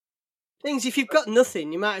Things, if you've got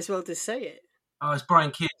nothing, you might as well just say it. Oh, it's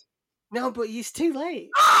Brian Kidd. No, but it's too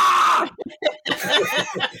late.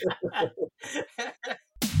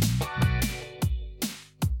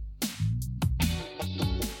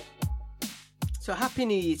 So happy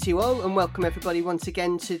New Year to you all, and welcome everybody once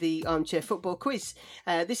again to the Armchair Football Quiz.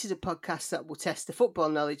 This is a podcast that will test the football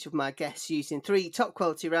knowledge of my guests using 3 top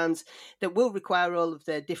quality rounds that will require all of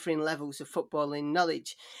their differing levels of footballing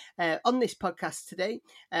knowledge. On this podcast today,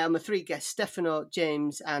 my 3 guests, Stefano,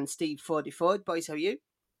 James and Steve Ford. Boys, how are you?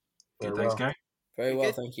 Good, thanks, Gary. Very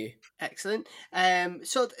well, thank you. Excellent.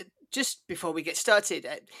 So just before we get started,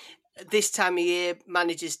 this time of year,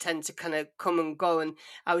 managers tend to kind of come and go. And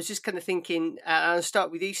I was just kind of thinking, I'll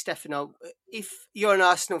start with you, Stefano. If you're an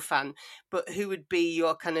Arsenal fan, but who would be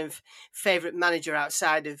your kind of favourite manager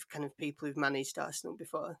outside of kind of people who've managed Arsenal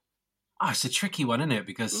before? Oh, it's a tricky one, isn't it?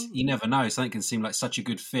 Because you never know. Something can seem like such a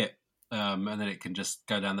good fit, and then it can just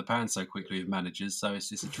go down the pan so quickly with managers. So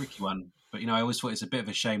it's a tricky one. But, I always thought it's a bit of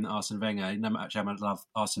a shame that Arsene Wenger, no matter how much I love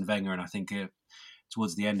Arsene Wenger, and I think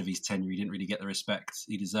towards the end of his tenure, he didn't really get the respect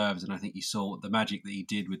he deserves. And I think you saw the magic that he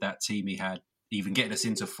did with that team he had, even getting us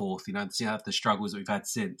into fourth, to have the struggles that we've had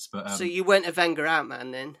since. But so you weren't a Wenger out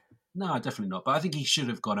man then? No, definitely not. But I think he should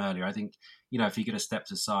have gone earlier. I think, if he could have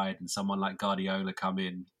stepped aside and someone like Guardiola come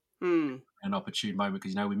in, an opportune moment,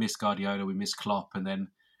 because, we miss Guardiola, we miss Klopp, and then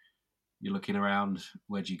you're looking around,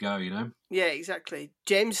 where'd you go, Yeah, exactly.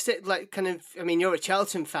 James, you're a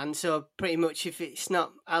Charlton fan, so pretty much if it's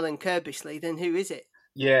not Alan Curbishley, then who is it?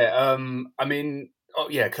 Yeah,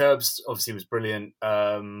 Curbs obviously was brilliant.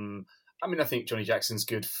 I think Johnny Jackson's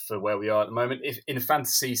good for where we are at the moment. If in a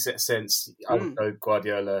fantasy sense, I would go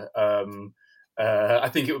Guardiola. I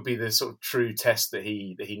think it would be the sort of true test that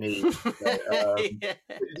he needs.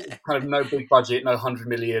 Kind of no big budget, no 100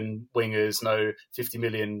 million wingers, no 50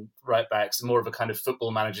 million right backs. More of a kind of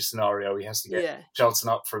football manager scenario. He has to get Charlton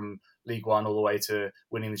up from League One all the way to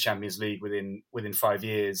winning the Champions League within 5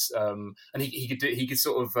 years. And he'd do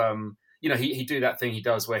that thing he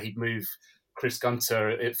does where he'd move Chris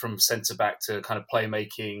Gunter from centre back to kind of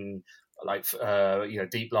playmaking,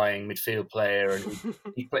 deep lying midfield player, and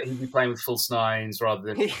he'd be playing with false nines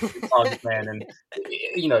rather than target men. And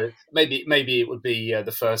maybe it would be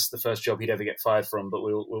the first job he'd ever get fired from. But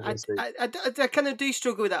we'll see. I kind of do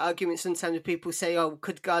struggle with that argument sometimes. When people say, "Oh,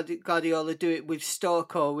 could Guardiola do it with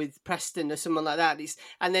Stoke or with Preston or someone like that?"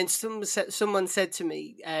 And then someone said to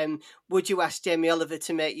me, "Would you ask Jamie Oliver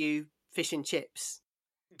to make you fish and chips?"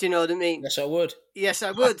 Do you know what I mean? Yes, I would. Yes,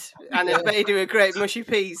 I would. And I bet he'd do a great mushy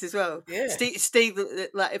peas as well. Yeah. Steve,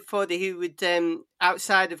 like Fordy, who would,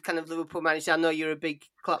 outside of kind of Liverpool managers, I know you're a big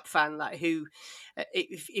Klopp fan, like who,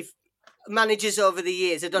 if managers over the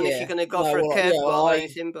years, I don't know if you're going to go for a curveball or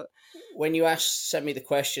anything, but... When you sent me the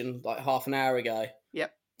question like half an hour ago,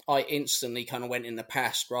 yep, I instantly kind of went in the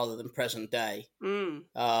past rather than present day.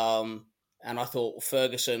 And I thought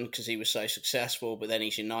Ferguson, because he was so successful, but then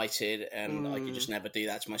he's United, and I could just never do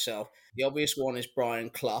that to myself. The obvious one is Brian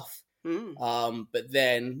Clough. But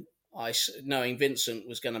then, knowing Vincent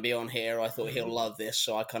was going to be on here, I thought he'll love this,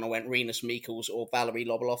 so I kind of went Rinus Michels or Valery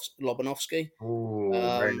Lobanovsky. Ooh,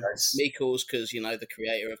 very nice. Michels, because, the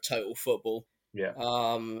creator of Total Football. Yeah.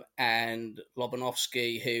 And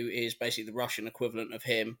Lobanovsky, who is basically the Russian equivalent of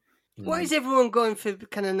him. Why is everyone going for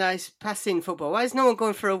kind of nice passing football? Why is no one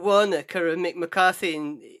going for a Warnock or a Mick McCarthy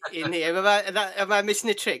in here? Am I missing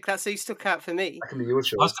a trick? That's who stuck out for me. That can be your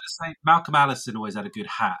choice. I was going to say Malcolm Allison always had a good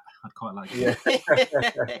hat. I'd quite like it.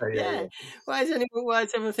 Yeah. Why is everyone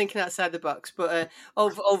thinking outside the box? But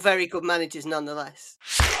all very good managers nonetheless.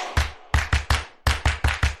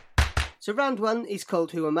 So round 1 is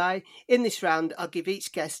called Who Am I? In this round, I'll give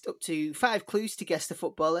each guest up to 5 clues to guess the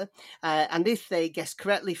footballer. And if they guess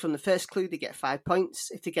correctly from the first clue, they get 5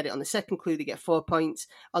 points. If they get it on the second clue, they get 4 points.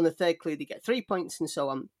 On the third clue, they get 3 points and so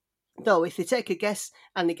on. Though if they take a guess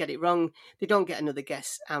and they get it wrong, they don't get another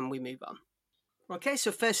guess and we move on. Okay,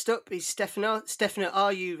 so first up is Stefano. Stefano,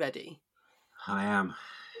 are you ready? I am.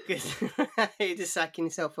 Good. You're just sacking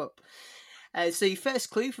yourself up. So your first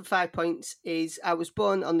clue for 5 points is I was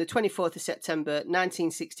born on the 24th of September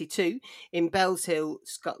 1962 in Bells Hill,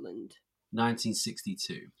 Scotland.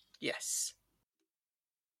 1962. Yes.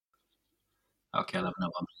 Okay, I'll have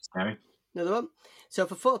another one, please, Gary. Another one. So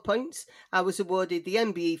for 4 points, I was awarded the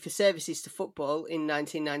MBE for services to football in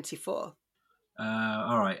 1994.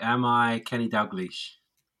 All right, am I Kenny Dalglish?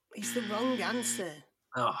 It's the wrong answer.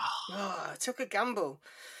 I took a gamble.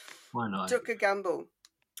 Why not? Took a gamble.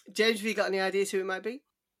 James, have you got any ideas who it might be?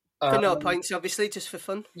 For no points, obviously, just for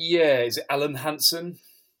fun. Yeah, is it Alan Hansen?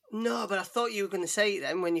 No, but I thought you were going to say it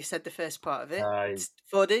then when you said the first part of it.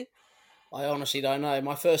 4D? I honestly don't know.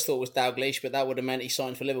 My first thought was Dalglish, but that would have meant he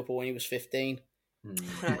signed for Liverpool when he was 15.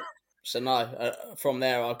 Right. So no, from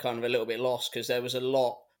there I'm kind of a little bit lost because there was a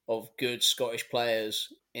lot of good Scottish players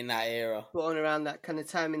in that era. Born around that kind of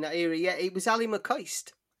time in that era. Yeah, it was Ali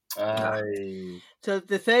McCoist. Aye. So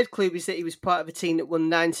the third clue is that he was part of a team that won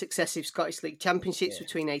 9 successive Scottish League Championships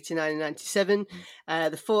between 89 and 97.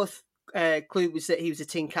 The fourth clue was that he was a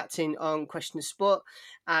team captain on Question of Sport.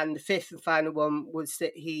 And the fifth and final one was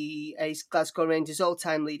that he is Glasgow Rangers'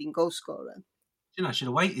 all-time leading goal scorer. You know, I should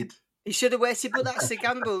have waited. You should have waited, but that's the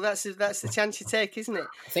gamble. That's the chance you take, isn't it?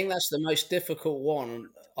 I think that's the most difficult one.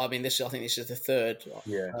 I mean, I think this is the third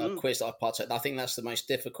quiz that I partook. I think that's the most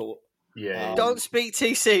difficult. Yeah. Don't speak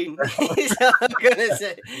too soon. Is what I'm gonna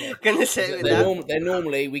say. Gonna say with that. They're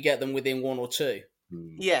normally we get them within 1 or 2.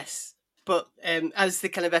 Yes, but as the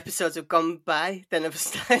kind of episodes have gone by, then I've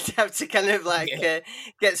started to have to kind of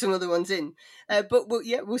get some other ones in. But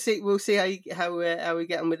we'll see. We'll see how we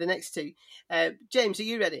get on with the next two. James, are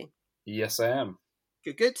you ready? Yes, I am.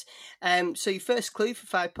 Good. So your first clue for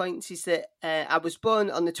 5 points is that I was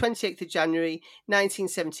born on the 28th of January,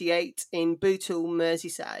 1978 in Bootle,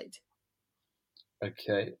 Merseyside.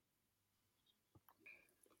 Okay.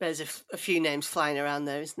 There's a few names flying around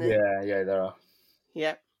there, isn't there? Yeah, there are.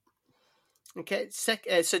 Yeah. Okay. So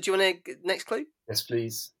do you want to next clue? Yes,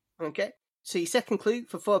 please. Okay. So your second clue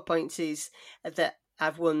for 4 points is that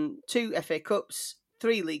I've won 2 FA Cups,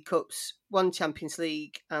 3 League Cups, 1 Champions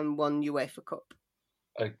League, and 1 UEFA Cup.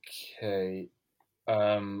 Okay.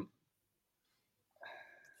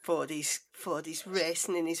 Fordy's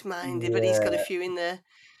racing in his mind, but he's got a few in there.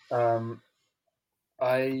 I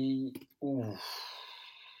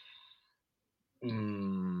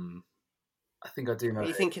think I do know.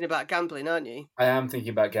 You're thinking about gambling, aren't you? I am thinking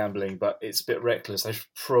about gambling, but it's a bit reckless. I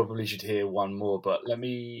probably should hear one more, but I'm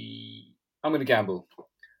going to gamble.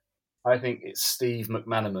 I think it's Steve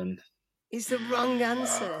McManaman. Is the wrong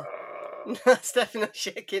answer. Stefano's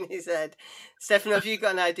shaking his head. Stefano, have you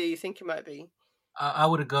got an idea you think it might be? I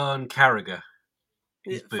would have gone Carragher.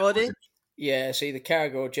 Fordy? Yeah, it's either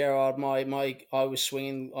Carragher or Gerrard. I was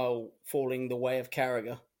falling the way of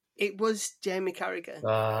Carragher. It was Jamie Carragher.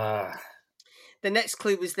 The next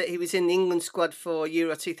clue was that he was in the England squad for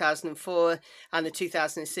Euro 2004 and the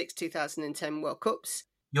 2006-2010 World Cups.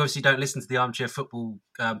 You obviously don't listen to the Armchair Football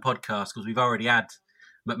podcast because we've already had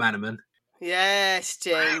McManaman. Yes,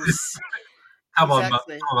 James. Come on,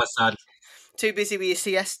 my son. Too busy with your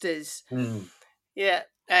siestas. Yeah.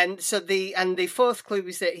 And so the fourth clue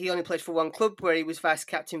was that he only played for one club where he was vice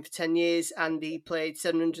captain for 10 years and he played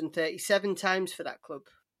 737 times for that club.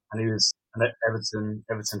 And he was an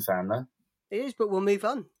Everton fan, though. It is, but we'll move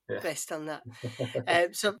on based on that.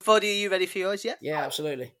 So, Fordy, are you ready for yours yet? Yeah,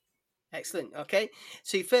 absolutely. Excellent. Okay.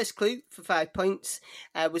 So your first clue for 5 points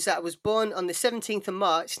was that I was born on the 17th of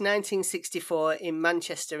March, 1964 in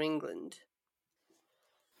Manchester, England.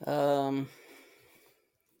 That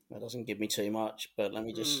doesn't give me too much, but let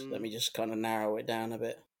me just kind of narrow it down a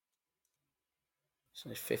bit. So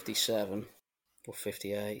 57 or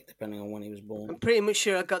 58, depending on when he was born. I'm pretty much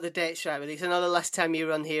sure I got the dates right with these. I know the last time you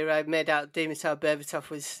were on here, I made out Dimitar Berbatov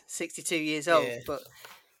was 62 years old, but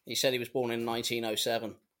he said he was born in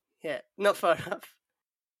 1907. Yeah, not far off.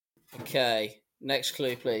 Okay, next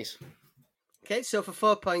clue, please. Okay, so for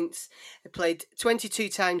 4 points, I played 22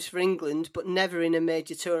 times for England, but never in a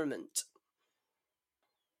major tournament.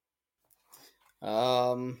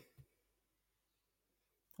 I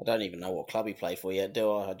don't even know what club he played for yet,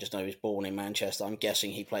 do I? I just know he was born in Manchester. I'm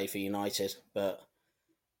guessing he played for United, but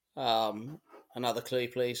another clue,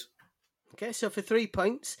 please. Okay, so for 3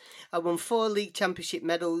 points, I won 4 League Championship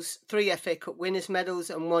medals, 3 FA Cup winners medals,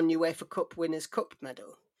 and 1 UEFA Cup Winners' Cup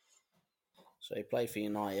medal. So he played for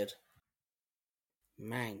United.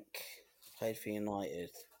 Mank played for United,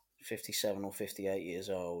 57 or 58 years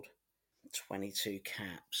old, 22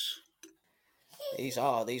 caps. These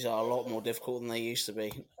are a lot more difficult than they used to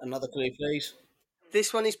be. Another clue, please.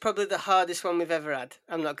 This one is probably the hardest one we've ever had.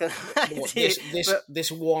 I'm not going to lie to you.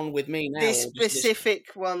 This one with me now. This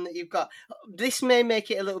specific one that you've got. This may make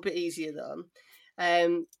it a little bit easier, though.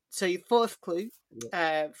 So your fourth clue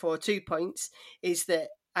for 2 points is that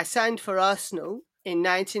I signed for Arsenal in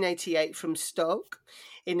 1988 from Stoke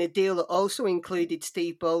in a deal that also included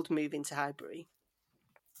Steve Bold moving to Highbury.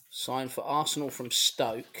 Signed for Arsenal from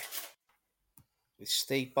Stoke with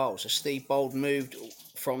Steve Bold. So Steve Bold moved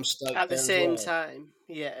from Stoke at the same time.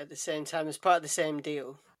 Yeah, at the same time as part of the same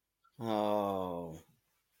deal. Oh,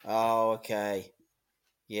 okay.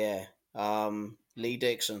 Yeah. Lee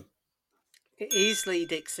Dixon. It is Lee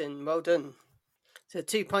Dixon. Well done. So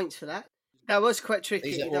 2 points for that. That was quite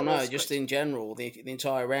tricky. Just in general, the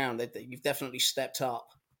entire round, you've definitely stepped up.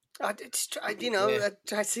 I tried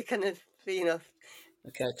to kind of,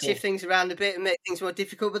 Okay, cool. shift things around a bit and make things more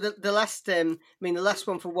difficult. But the last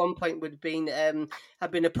one for 1 point would have been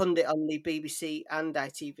had been a pundit on the BBC and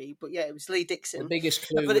ITV. But yeah, it was Lee Dixon. The biggest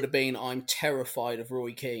clue would have been I'm terrified of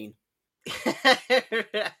Roy Keane. I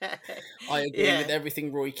agree with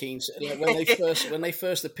everything Roy Keane said. When they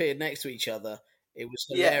first appeared next to each other, it was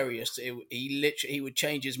hilarious. He would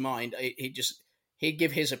change his mind. He'd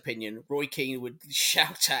give his opinion. Roy Keane would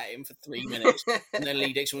shout at him for 3 minutes, and then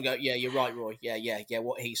Lee Dixon would go, "Yeah, you're right, Roy. Yeah,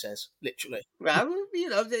 what he says, literally." Well,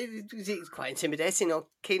 it's quite intimidating,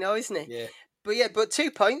 Keane, isn't he? Yeah. But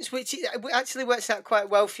 2 points, which actually works out quite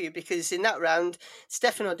well for you, because in that round,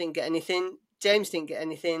 Stefano didn't get anything, James didn't get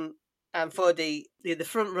anything, and Fordy, the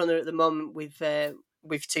front runner at the moment with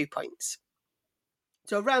 2 points.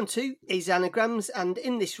 So round 2 is anagrams, and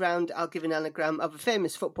in this round I'll give an anagram of a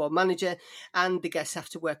famous football manager, and the guests have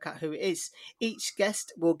to work out who it is. Each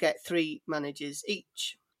guest will get 3 managers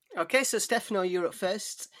each. Okay, so Stefano, you're up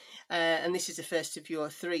first, and this is the first of your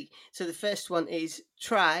 3. So the first one is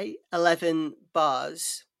try 11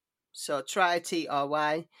 bars. So try,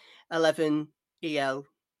 TRY, 11,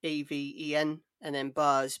 ELEVEN, and then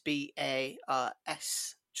bars,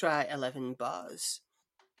 BARS. Try 11 bars.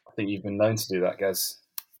 I think you've been known to do that, Gaz.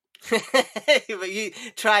 But you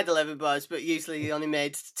tried 11 bars, but usually you only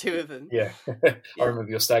made 2 of them. Yeah. I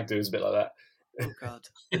remember your stag do was a bit like that. Oh, God.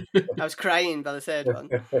 I was crying by the third one.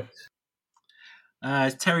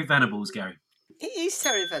 It's Terry Venables, Gary. It is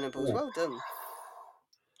Terry Venables. Yeah. Well done.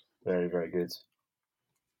 Very, very good.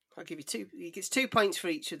 I'll give you 2. He gets 2 points for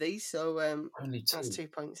each of these, so only 2. That's 2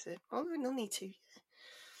 points there. Oh, only 2.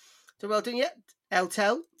 So well done,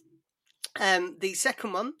 Eltel. The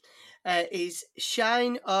second one is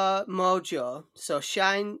Shine or Mojo. So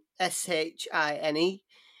Shine, SHINE,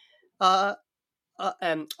 OUR,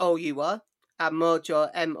 and Mojo,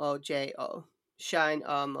 MOJO. Shine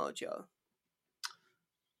or Mojo.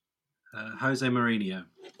 Jose Mourinho.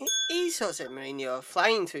 He's Jose Mourinho,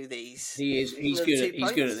 flying through these. He is. He's good.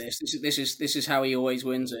 He's good at this. This is how he always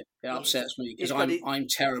wins it. It upsets me because I'm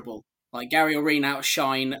terrible. Like Gary will read out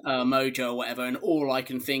Shine, Mojo, or whatever, and all I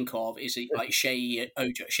can think of is like Shea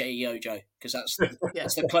Ojo, because that's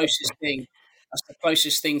the closest thing. That's the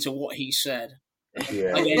closest thing to what he said.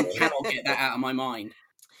 Yeah. I then cannot get that out of my mind.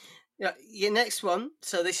 Yeah, your next one.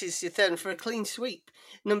 So this is your third for a clean sweep.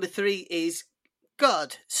 Number 3 is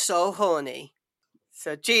God So Horny.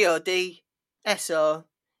 So GODSOHORNY.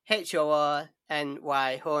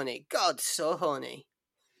 Horny. God So Horny.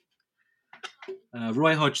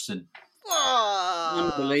 Roy Hodgson.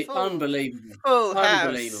 Oh, Unbelievable. Full house.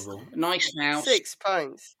 Unbelievable. Nice house. 6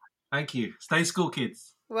 points. Thank you. Stay in school,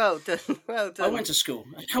 kids. Well done. Well done. I went to school.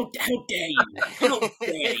 How dare you? How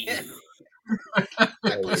dare you?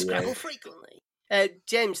 I play Scrabble frequently.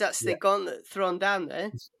 James, that's the gauntlet thrown down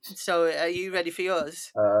there. So are you ready for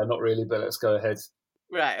yours? Not really, but let's go ahead.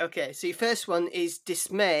 Right, okay. So your first one is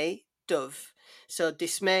Dismay Dove. So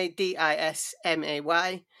Dismay,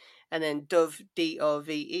 DISMAY, and then Dove,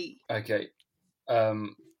 DOVE. Okay.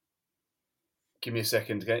 Give me a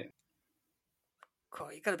second, okay?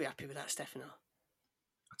 Cool, you've got to be happy with that, Stefano.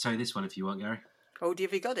 I'll tell you this one if you want, Gary. Oh,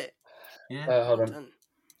 have you got it? Yeah. Hold on. Done.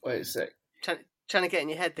 Wait a sec. Trying to get in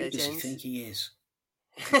your head there, Who does James. he think he is?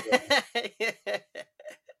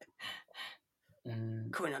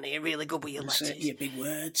 Coming on here really good with your letters. Your big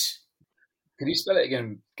words. Can you spell it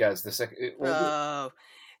again, Gaz? The second. Oh,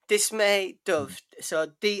 Dismay Dove. So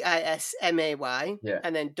DISMAY,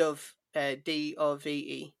 and then Dove,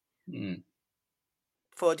 DOVE. Mm.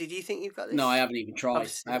 Fordy, do you think you've got this? No, I haven't even tried.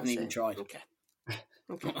 Obviously, I haven't even tried. Okay.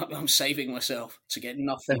 I'm saving myself to get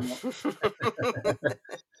nothing.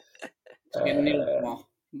 To get nil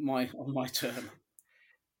on my turn.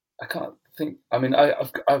 I can't think. I mean,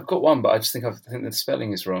 I've got one, but I just think the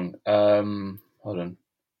spelling is wrong. Hold on.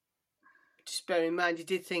 Just bear in mind, you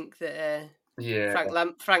did think that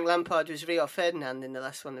Frank Lampard was Rio Ferdinand in the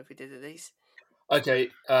last one that we did of these. Okay,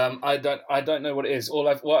 I don't know what it is. What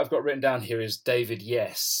I've got written down here is David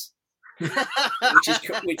Yes,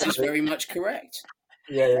 which is very much correct.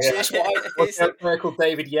 Yeah. So that's what a player called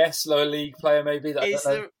David Yes, lower league player maybe. Is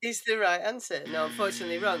the right answer? No,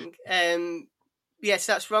 unfortunately wrong. Yes,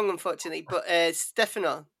 that's wrong, unfortunately. But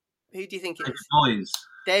Stefano, who do you think it is? Moyes.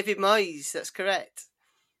 David Moyes. That's correct.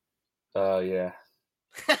 Oh yeah.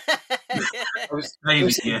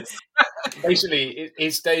 David, yes. Basically,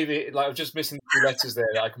 it's David. Like I was just missing 2 letters there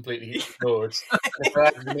that I completely ignored. If I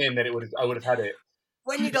had them in, then I would have had it.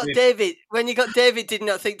 When you got David, did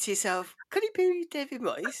not think to yourself, Could it be David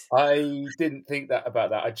Moyes? I didn't think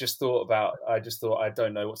about that. I just thought I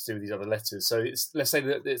don't know what to do with these other letters. So let's say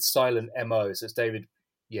that it's silent MO. So it's David.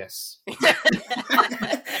 Yes.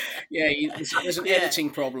 Yeah, there's an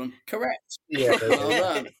editing problem. Correct. Yeah. Well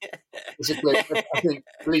done. I think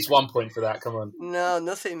at least 1 point for that. Come on. No,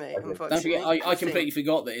 nothing, mate. Okay. Unfortunately, Don't forget, I completely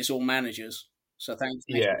forgot that it's all managers. So thanks.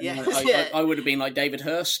 Yeah. I would have been like David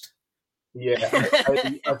Hurst. Yeah,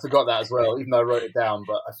 I forgot that as well, even though I wrote it down,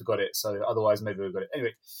 but I forgot it. So otherwise, maybe we got it.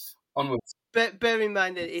 Anyway, onwards. But bear in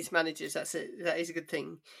mind that it's managers. That is a good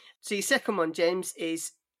thing. So your second one, James,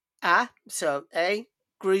 is A. So A,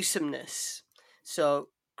 gruesomeness. So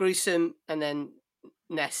gruesome and then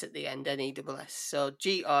ness at the end, N-E-S-S. So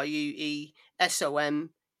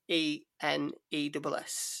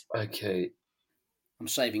GRUESOMENESS. Okay. I'm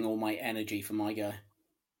saving all my energy for my go.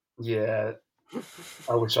 Yeah,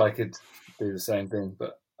 I wish I could do the same thing,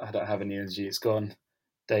 but I don't have any energy. It's gone.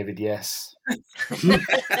 David, yes. I can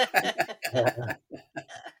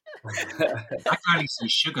only see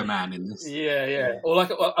Sugar Man in this. Yeah. Or like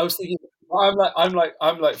I was thinking, I'm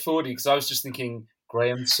like 40 because I was just thinking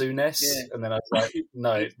Graham Souness, and then I was like,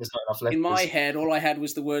 no, there's not enough letters. In my head, all I had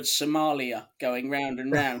was the word Somalia going round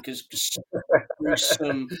and round because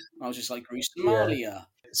gruesome. I was just like Somalia. Yeah.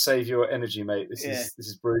 Save your energy, mate. This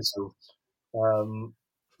is brutal.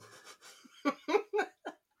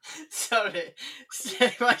 Sorry,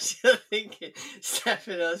 Steph, I should thinking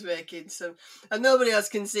Stefano's making some, and nobody else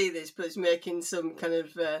can see this, but it's making some kind of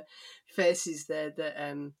faces there that,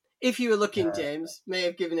 if you were looking, James, may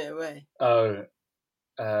have given it away. Oh,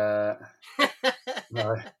 no.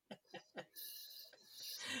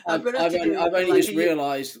 I've only just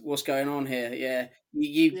realised what's going on here. Yeah,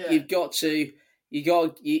 you've got to.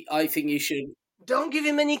 I think you should. Don't give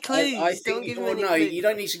him any clues. Don't give him any clues. You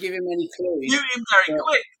don't need to give him any clues. Mute him very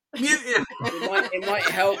quick. Mute him. It might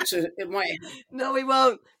help to. It might. No, he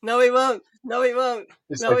won't.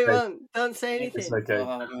 Don't say anything. It's okay.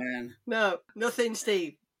 Oh man. No, nothing,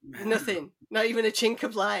 Steve. Nothing. Not even a chink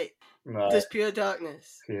of light. No. Just pure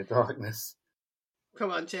darkness. Pure darkness. Come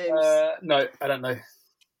on, James. No, I don't know.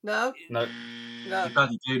 No. No. No. You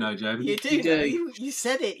bloody do know, James. You do know. You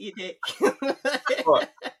said it, you dick. What?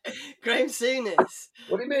 Graham Souness.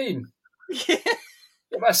 What do you mean? Yeah.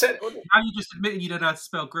 What I said. Now you just admitting you don't know how to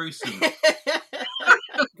spell gruesome.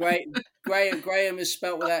 Graham is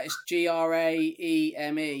spelt with that. It's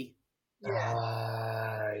Graeme.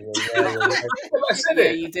 Yeah. I said it.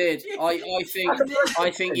 Yeah, you did. I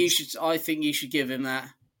think you should. I think you should give him that.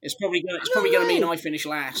 It's probably going to mean I finish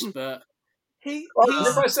last, but.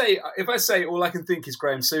 If I say all I can think is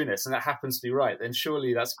Graham Souness and that happens to be right, then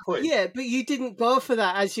surely that's a point. Yeah, but you didn't go for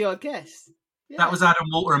that as your guess. Yeah. That was Adam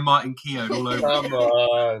Walter and Martin Keown all over. Come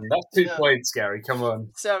on, that's 2 points, Gary. Come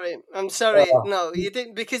on. I'm sorry. No, you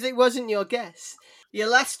didn't, because it wasn't your guess. Your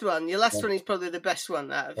last one is probably the best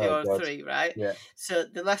one out of your three, right? Yeah. So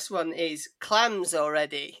the last one is clams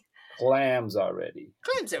already. Clams already.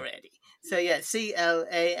 So yeah,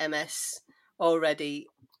 CLAMS already.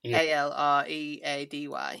 Yeah. ALREADY.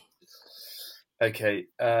 Okay.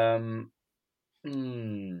 Oh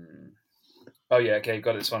yeah. Okay,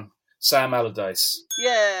 got this one. Sam Allardyce.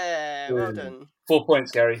 Yeah, well done. 4 points,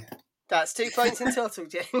 Gary. That's 2 points in total,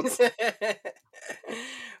 James.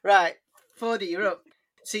 Right, 40, you're up.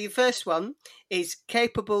 So your first one is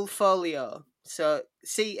capable folio. So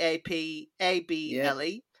CAPABLE,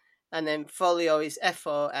 and then folio is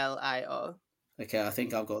FOLIO. Okay, I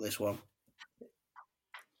think I've got this one.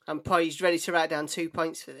 I'm poised, ready to write down 2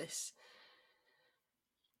 points for this.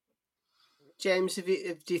 James, do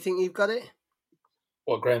you think you've got it?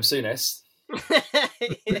 What, Graham Souness?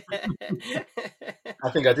 Yeah. I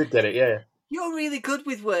think I did get it. Yeah. You're really good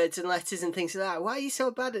with words and letters and things like that. Why are you so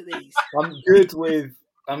bad at these? I'm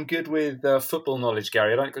good with football knowledge,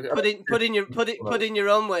 Gary. Put in your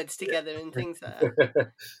own words together and things like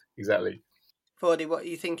that. Exactly. Fordy, what are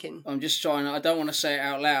you thinking? I'm just trying. I don't want to say it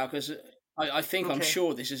out loud because I think I'm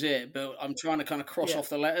sure this is it, but I'm trying to kind of cross off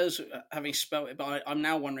the letters, having spelt it. But I'm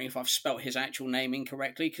now wondering if I've spelt his actual name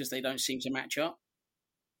incorrectly because they don't seem to match up.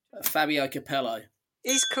 Fabio Capello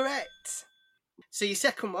is correct. So your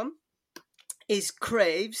second one is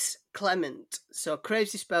Craves Clement. So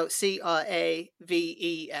Craves is spelled CRAVES,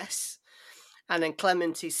 and then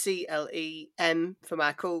Clement is CLEM for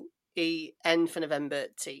Michael, EN for November,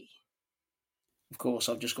 T. Of course,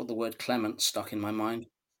 I've just got the word Clement stuck in my mind.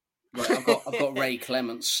 I've got Ray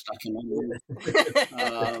Clements stuck in my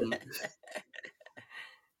mind.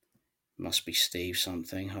 Must be Steve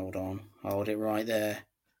something. Hold on. Hold it right there.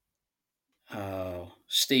 Oh,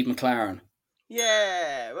 Steve McLaren.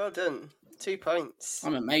 Yeah, well done. 2 points.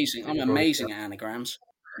 I'm amazing. I'm amazing at anagrams.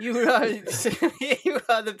 You are you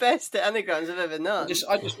are the best at anagrams I've ever known.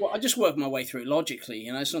 I just work my way through it logically.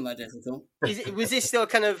 You know, it's not that difficult. Was this still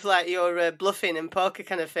kind of like your bluffing and poker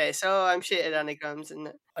kind of face? Oh, I'm shit at anagrams,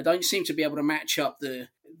 and I don't seem to be able to match up the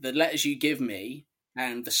letters you give me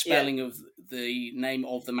and the spelling of the name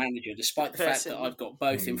of the manager, despite the fact that I've got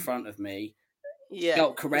both in front of me.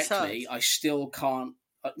 Spelled correctly, I still can't.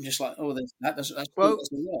 I'm just like, that doesn't work.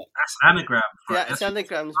 That's an anagram. Yeah, it's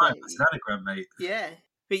anagrams, mate. That's an anagram, mate. Yeah.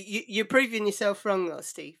 But you're proving yourself wrong, though,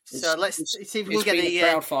 Steve. So let's see if we can get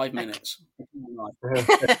a proud 5 minutes.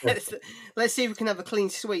 Let's see if we can have a clean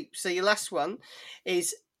sweep. So your last one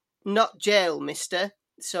is not jail, mister.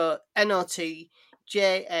 So NOTJAIL,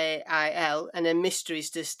 and then mister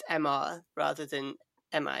is just MR rather than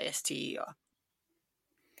MISTER.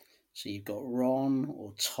 So you've got Ron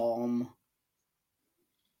or Tom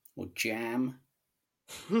or Jam.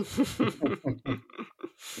 Is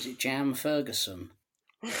it Jam Ferguson?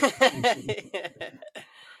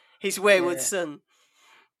 His wayward son.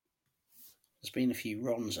 There's been a few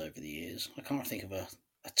Rons over the years. I can't think of a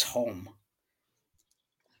Tom.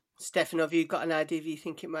 Stefan, have you got an idea of who you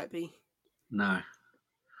think it might be? No.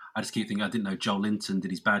 I just keep thinking I didn't know Joel Linton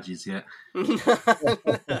did his badges yet.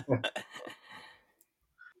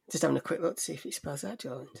 Just having a quick look to see if it spells out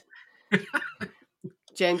Joel Linton.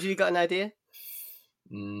 James, have you got an idea?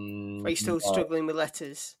 Are you still struggling with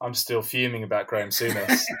letters? I'm still fuming about Graham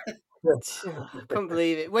Souness. I couldn't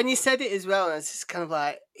believe it. When you said it as well, I was just kind of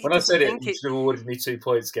like... When I said it, you should have awarded me 2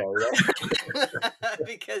 points, Gary. Right?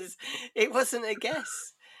 Because it wasn't a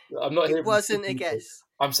guess. I'm not. It wasn't a guess.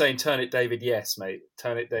 I'm saying turn it, David, yes, mate.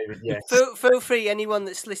 Turn it, David, yes. Feel free, anyone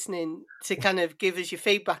that's listening, to kind of give us your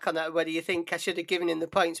feedback on that, whether you think I should have given him the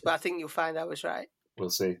points, but I think you'll find I was right. We'll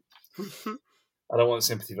see. I don't want a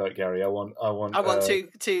sympathy vote, Gary. I want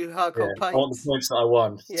two hardcore points. I want the points that I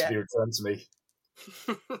won to be returned to me.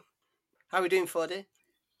 How are we doing, Fordy?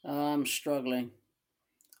 I'm struggling.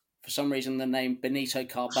 For some reason, the name Benito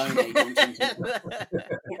Carbone jumped into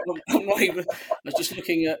I'm not even. I was just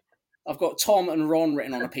looking at. I've got Tom and Ron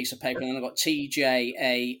written on a piece of paper, and then I've got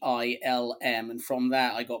TJAILM, and from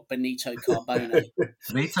that I got Benito Carbone.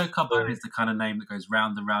 Benito Carbone is the kind of name that goes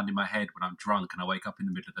round and round in my head when I'm drunk and I wake up in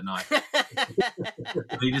the middle of the night.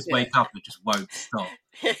 You just wake up and it just won't stop.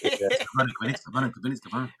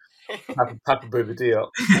 Papa Booba Diop.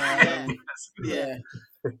 Yeah.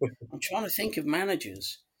 I'm trying to think of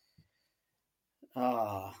managers.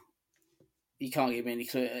 You can't give me any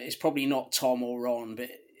clue. It's probably not Tom or Ron, but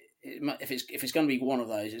if it's going to be one of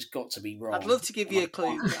those, it's got to be Ron. I'd love to give you a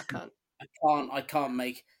clue, but I can't. I can't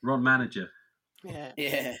make Ron manager.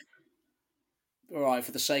 Yeah. All right,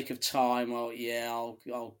 for the sake of time, I'll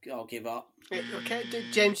give up. Okay,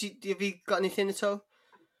 James, have you got anything at all?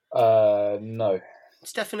 No.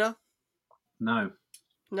 Stefano? No.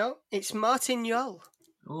 No, it's Martin Jol.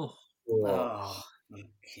 Oh.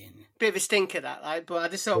 Bit of a stinker that, but I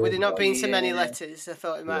just thought with it not being so many letters, I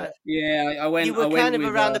thought it might. Yeah, I went. You were kind of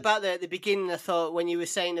around about there at the beginning. I thought when you were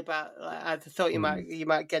saying about, I thought you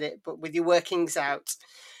might get it, but with your workings out,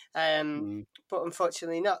 but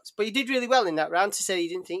unfortunately not. But you did really well in that round. To say you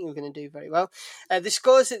didn't think you were going to do very well. The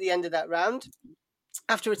scores at the end of that round.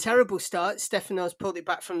 After a terrible start, Stefano's pulled it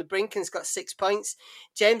back from the brink and's got 6 points.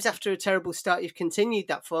 James, after a terrible start, you've continued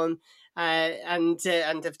that form and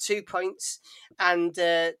have 2 points. And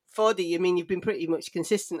Fordy, I mean, you've been pretty much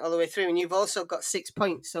consistent all the way through, and you've also got 6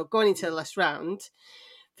 points. So going into the last round,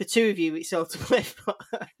 for two of you, it's all to play for.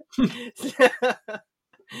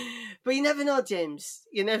 But you never know, James.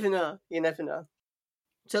 You never know.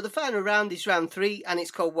 So the final round is round 3, and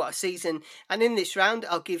it's called What a Season. And in this round,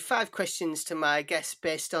 I'll give 5 questions to my guests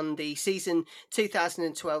based on the season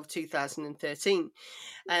 2012-2013.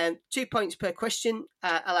 2 points per question.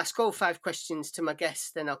 I'll ask all 5 questions to my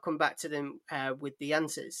guests, then I'll come back to them with the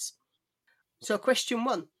answers. So question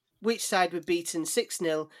 1. Which side were beaten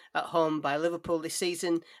 6-0 at home by Liverpool this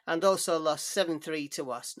season and also lost 7-3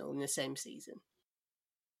 to Arsenal in the same season?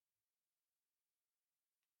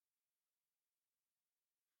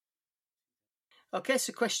 Okay,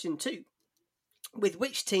 so question 2. With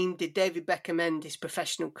which team did David Beckham end his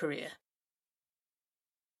professional career?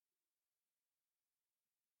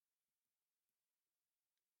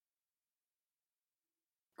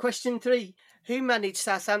 Question 3. Who managed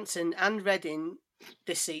Southampton and Reading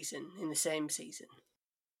this season, in the same season?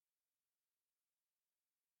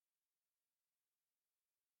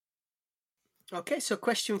 Okay, so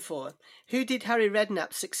question 4. Who did Harry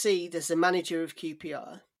Redknapp succeed as the manager of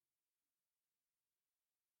QPR?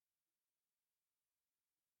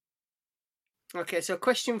 Okay, so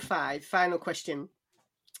question 5, final question.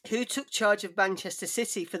 Who took charge of Manchester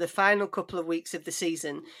City for the final couple of weeks of the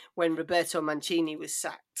season when Roberto Mancini was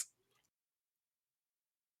sacked?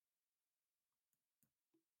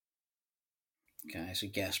 Okay, it's a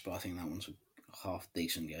guess, but I think that one's a half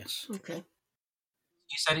decent guess. Okay.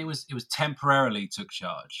 You said it was temporarily took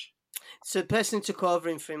charge. So the person who took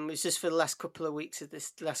over for him was just for the last couple of weeks of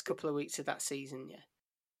that season, yeah.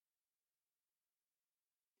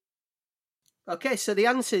 Okay, so the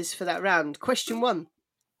answers for that round. Question 1.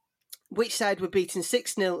 Which side were beaten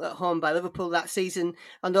 6-0 at home by Liverpool that season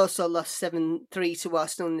and also lost 7-3 to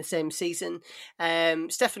Arsenal in the same season?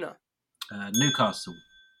 Stefano? Newcastle.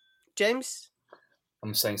 James?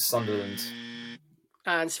 I'm saying Sunderland.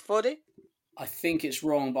 And Fordy? I think it's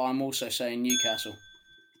wrong, but I'm also saying Newcastle.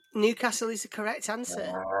 Newcastle is the correct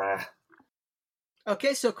answer.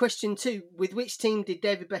 Okay, so question 2. With which team did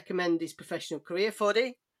David Beckham end his professional career?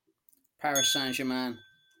 Fordy? Paris Saint-Germain.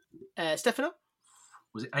 Stefano?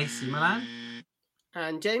 Was it AC Milan?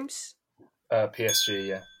 And James? PSG,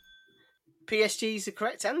 yeah. PSG is the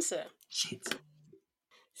correct answer. Shit.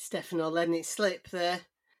 Stefano letting it slip there.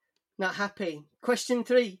 Not happy. Question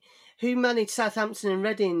 3. Who managed Southampton and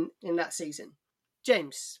Reading in that season?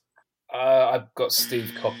 James? I've got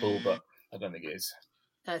Steve Coppell, but I don't think it is.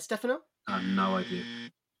 Stefano? I have no idea.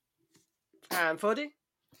 And Fordy?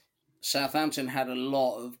 Southampton had a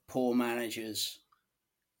lot of poor managers.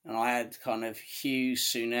 And I had kind of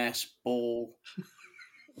Hughes, Souness, Ball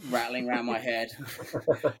rattling around my head.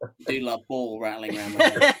 Do love Ball rattling around my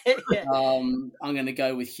head. Yeah. I'm going to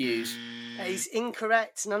go with Hughes. He's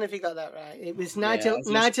incorrect. None of you got that right. It was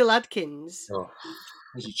Nigel Adkins. Oh,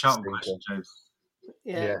 There's your Charlton question, James.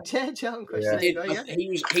 Yeah. Charlton question. Yeah.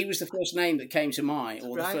 He was the first name that came to mind,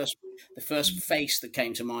 or Right. the first face that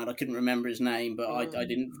came to mind. I couldn't remember his name, but I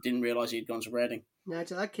didn't realise he'd gone to Reading.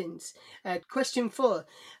 Nigel Adkins. Question 4.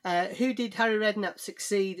 Who did Harry Redknapp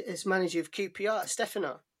succeed as manager of QPR?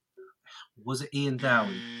 Stefano? Was it Ian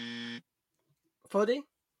Dowie? Fordy?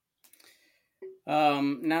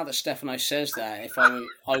 Now that Stefano says that, if I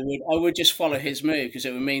would just follow his move, because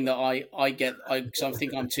it would mean that because I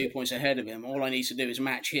think I'm 2 points ahead of him. All I need to do is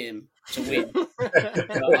match him to win.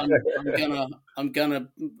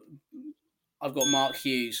 I've got Mark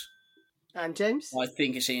Hughes. And James? I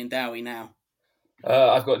think it's Ian Dowie now.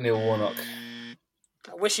 I've got Neil Warnock.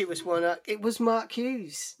 I wish it was Warnock. It was Mark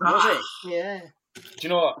Hughes. Was it? Yeah. Do you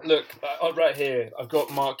know what? Look, right here, I've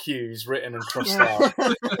got Mark Hughes written and crossed out.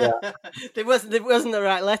 Yeah. There wasn't the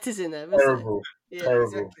right letters in there, was Terrible. Yeah,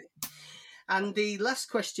 Terrible. exactly. And the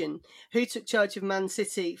last question. Who took charge of Man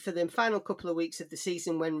City for the final couple of weeks of the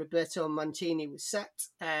season when Roberto Mancini was sacked?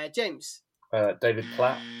 James? David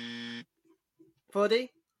Platt.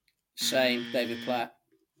 Fordy? Same, David Platt.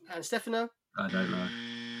 And Stefano? I don't know.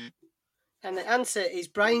 And the answer is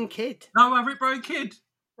Brian Kidd. No, I ripped Brian Kidd.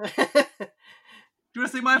 Do you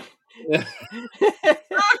want to see my...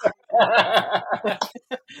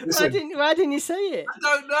 Why didn't you say it? I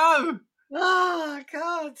don't know. Oh,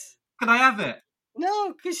 God. Can I have it?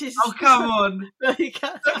 No, because she's... Oh, come on. No, you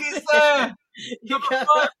can't. Look, it's there. You can't.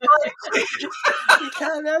 You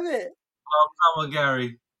can't have it. Oh, come on,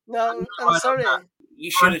 Gary. No, I'm sorry. You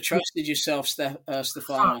should have trusted yourself,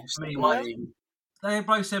 Stefano. Fuck me, They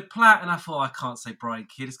both said Platt, and I thought, I can't say Brian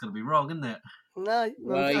Kidd. It's going to be wrong, isn't it? No,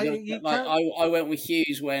 you can't. I went with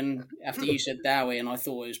Hughes after you said Dowie, and I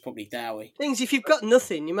thought it was probably Dowie. Things, if you've got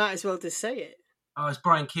nothing, you might as well just say it. Oh, it's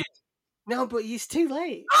Brian Kidd. No, but it's too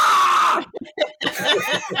late. I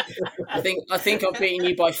think I've beaten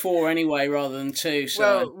you by 4 anyway, rather than 2.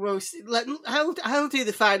 So I'll do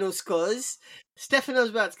the final scores. Stefano's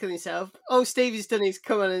about to kill himself. Oh, Stevie's done his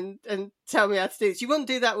come on and tell me how to do this. You wouldn't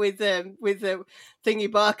do that with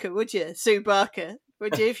Thingy Barker, would you? Sue Barker,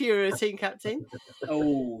 would you, if you were a team captain?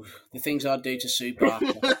 Oh, the things I'd do to Sue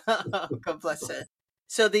Barker. God bless her.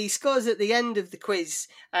 So the scores at the end of the quiz,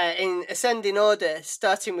 in ascending order,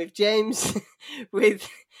 starting with James with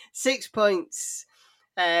 6 points.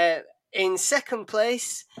 In second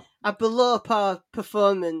place, a below par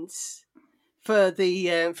performance for the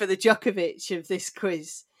Djokovic of this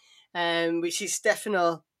quiz, which is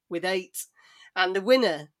Stefano with 8, and the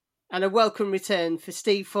winner and a welcome return for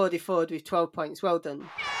Steve Ford with 12 points. Well done.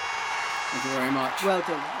 Thank you very much. Well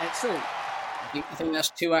done. Excellent. I think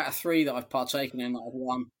that's 2 out of 3 that I've partaken in that I've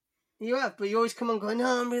won. You have, but you always come on going,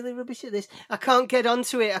 no, I'm really rubbish at this. I can't get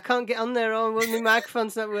onto it. I can't get on there. Oh, well, my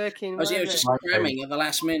microphone's not working. I was just cramming at the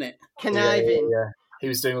last minute. Conniving. Yeah. He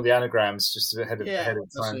was doing all the anagrams just ahead of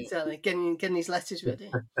time. Exactly. Getting his letters ready.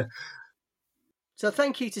 So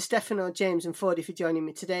thank you to Stefano, James and Fordy for joining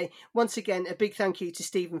me today. Once again, a big thank you to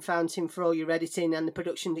Stephen Fountain for all your editing and the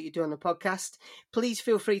production that you do on the podcast. Please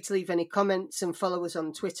feel free to leave any comments and follow us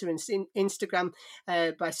on Twitter and Instagram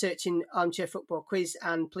by searching Armchair Football Quiz,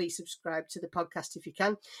 and please subscribe to the podcast if you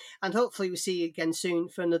can. And hopefully we'll see you again soon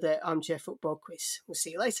for another Armchair Football Quiz. We'll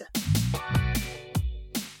see you later.